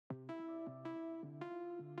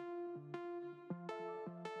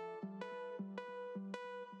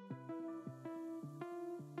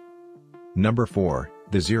Number 4,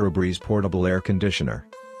 the ZeroBreeze Portable Air Conditioner.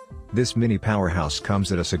 This mini powerhouse comes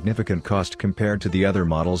at a significant cost compared to the other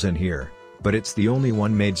models in here, but it's the only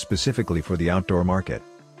one made specifically for the outdoor market.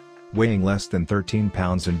 Weighing less than 13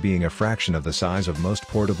 pounds and being a fraction of the size of most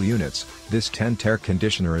portable units, this tent air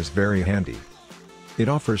conditioner is very handy. It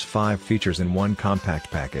offers 5 features in one compact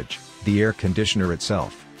package: the air conditioner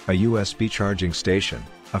itself, a USB charging station,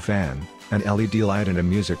 a fan, an LED light and a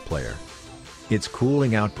music player. Its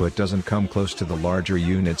cooling output doesn't come close to the larger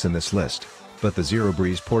units in this list, but the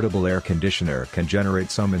ZeroBreeze portable air conditioner can generate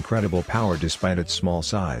some incredible power despite its small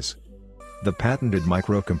size. The patented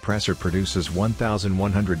microcompressor produces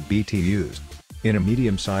 1,100 BTUs. In a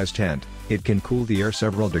medium-sized tent, it can cool the air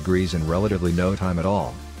several degrees in relatively no time at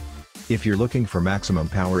all. If you're looking for maximum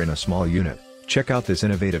power in a small unit, check out this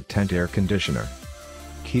innovative tent air conditioner.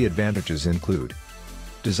 Key advantages include: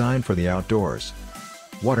 designed for the outdoors,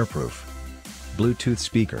 waterproof, Bluetooth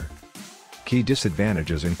speaker. Key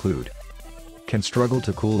disadvantages include: can struggle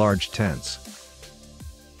to cool large tents.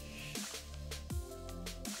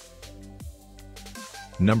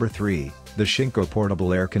 Number 3, the Shinko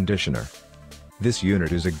Portable Air Conditioner. This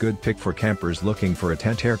unit is a good pick for campers looking for a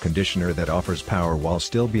tent air conditioner that offers power while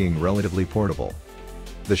still being relatively portable.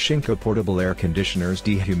 The Shinko Portable Air Conditioner's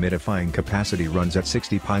dehumidifying capacity runs at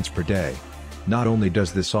 60 pints per day. Not only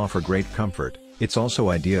does this offer great comfort, it's also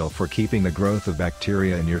ideal for keeping the growth of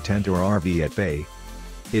bacteria in your tent or RV at bay.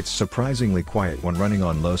 It's surprisingly quiet when running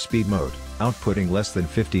on low-speed mode, outputting less than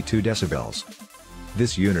 52 decibels.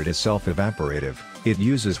 This unit is self-evaporative. It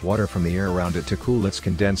uses water from the air around it to cool its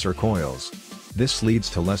condenser coils. This leads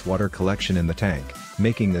to less water collection in the tank,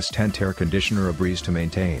 making this tent air conditioner a breeze to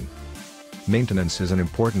maintain. Maintenance is an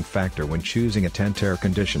important factor when choosing a tent air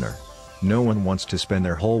conditioner. No one wants to spend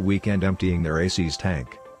their whole weekend emptying their AC's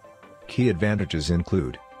tank. Key advantages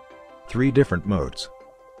include: 3 different modes,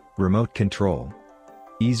 remote control,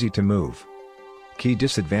 easy to move. Key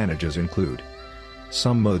disadvantages include: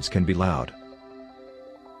 some modes can be loud.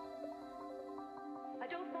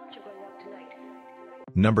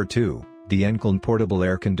 Number 2, the Enclin Portable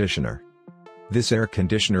Air Conditioner. This air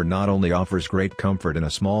conditioner not only offers great comfort in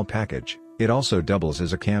a small package, it also doubles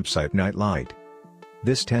as a campsite night light.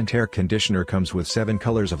 This tent air conditioner comes with 7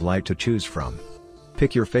 colors of light to choose from.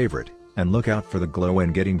 Pick your favorite, and look out for the glow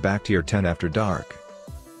when getting back to your tent after dark.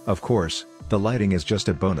 Of course, the lighting is just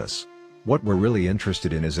a bonus. What we're really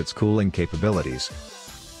interested in is its cooling capabilities.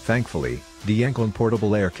 Thankfully, the Enclin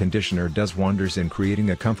Portable Air Conditioner does wonders in creating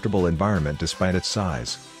a comfortable environment despite its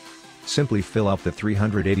size. Simply fill up the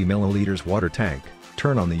 380 ml water tank,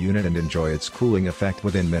 turn on the unit and enjoy its cooling effect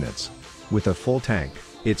within minutes. With a full tank,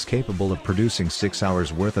 it's capable of producing 6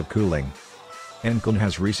 hours worth of cooling. Enclin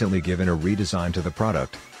has recently given a redesign to the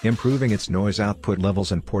product, improving its noise output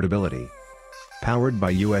levels and portability. Powered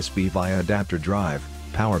by USB via adapter drive,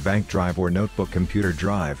 power bank drive or notebook computer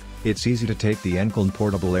drive, it's easy to take the Enclin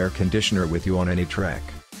Portable Air Conditioner with you on any trek.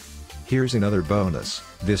 Here's another bonus: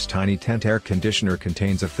 this tiny tent air conditioner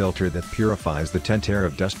contains a filter that purifies the tent air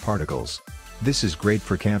of dust particles. This is great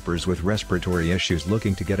for campers with respiratory issues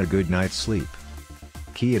looking to get a good night's sleep.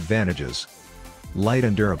 Key advantages: light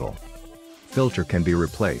and durable. Filter can be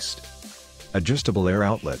replaced. Adjustable air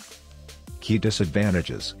outlet. Key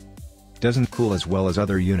disadvantages: doesn't cool as well as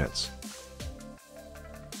other units.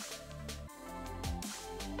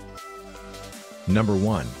 Number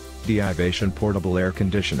 1, the Ivation Portable Air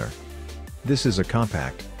Conditioner. This is a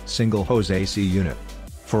compact, single-hose AC unit.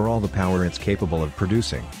 For all the power it's capable of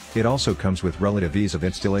producing, it also comes with relative ease of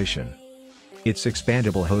installation. Its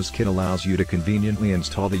expandable hose kit allows you to conveniently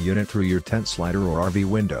install the unit through your tent slider or RV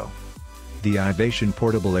window. The Ivation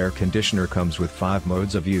Portable Air Conditioner comes with 5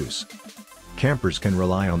 modes of use. Campers can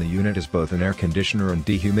rely on the unit as both an air conditioner and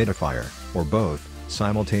dehumidifier, or both,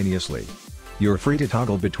 simultaneously. You're free to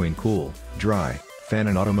toggle between cool, dry, fan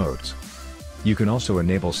and auto modes. You can also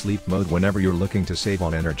enable sleep mode whenever you're looking to save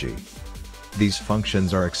on energy. These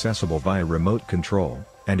functions are accessible via remote control,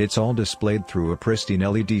 and it's all displayed through a pristine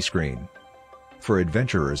LED screen. For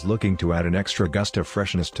adventurers looking to add an extra gust of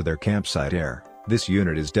freshness to their campsite air, this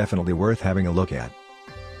unit is definitely worth having a look at.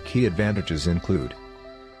 Key advantages include: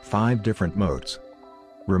 5 different modes,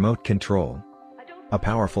 remote control, a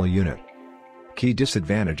powerful unit. Key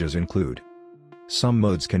disadvantages include: some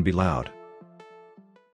modes can be loud.